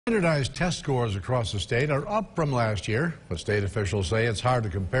Standardized test scores across the state are up from last year, but state officials say it's hard to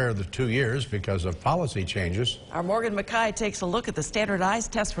compare the 2 years because of policy changes. Our Morgan Mackay takes a look at the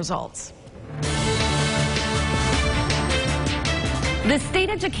standardized test results. The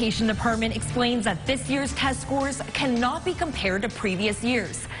State Education Department explains that this year's test scores cannot be compared to previous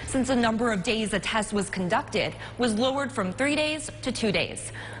years, since the number of days the test was conducted was lowered from 3 days to 2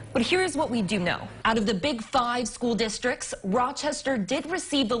 days. But here's what we do know. Out of the Big 5 school districts, Rochester did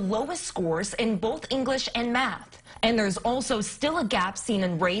receive the lowest scores in both English and math. And there's also still a gap seen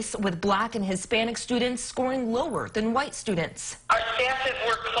in race, with Black and Hispanic students scoring lower than white students. Our staff have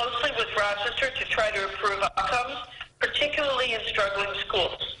worked closely with Rochester to try to improve outcomes, particularly in struggling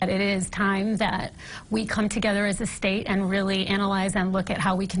schools. It is time that we come together as a state and really analyze and look at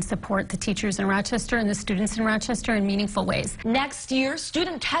how we can support the teachers in Rochester and the students in Rochester in meaningful ways. Next year,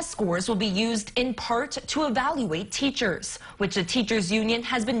 student test scores will be used in part to evaluate teachers, which the teachers union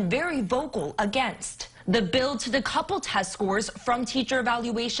has been very vocal against. The bill to decouple test scores from teacher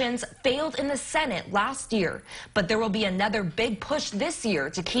evaluations failed in the Senate last year, but there will be another big push this year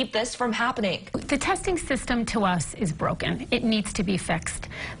to keep this from happening. The testing system to us is broken. It needs to be fixed.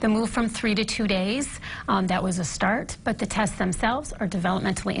 The move from 3 to 2 days, that was a start, but the tests themselves are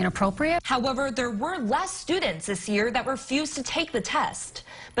developmentally inappropriate. However, there were less students this year that refused to take the test.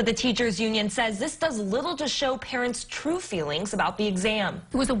 But the teachers union says this does little to show parents' true feelings about the exam.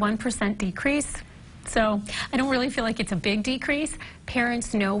 It was a 1% decrease. So I don't really feel like it's a big decrease.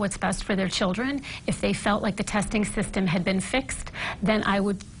 Parents know what's best for their children. If they felt like the testing system had been fixed, then I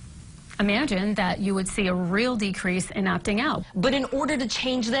would imagine that you would see a real decrease in opting out. But in order to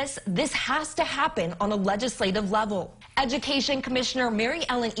change this has to happen on a legislative level. Education Commissioner Mary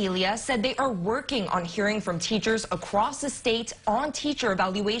Ellen Elia said they are working on hearing from teachers across the state on teacher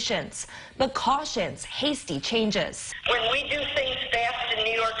evaluations, but cautions hasty changes. When we do things fast in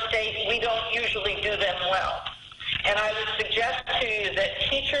New York State, we don't usually do them well. And I would suggest to you that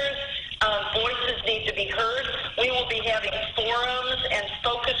teachers' voices need to be heard. We will be having forums and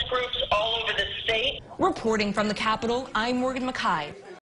focus groups all over the state. Reporting from the Capitol, I'm Morgan Mackay.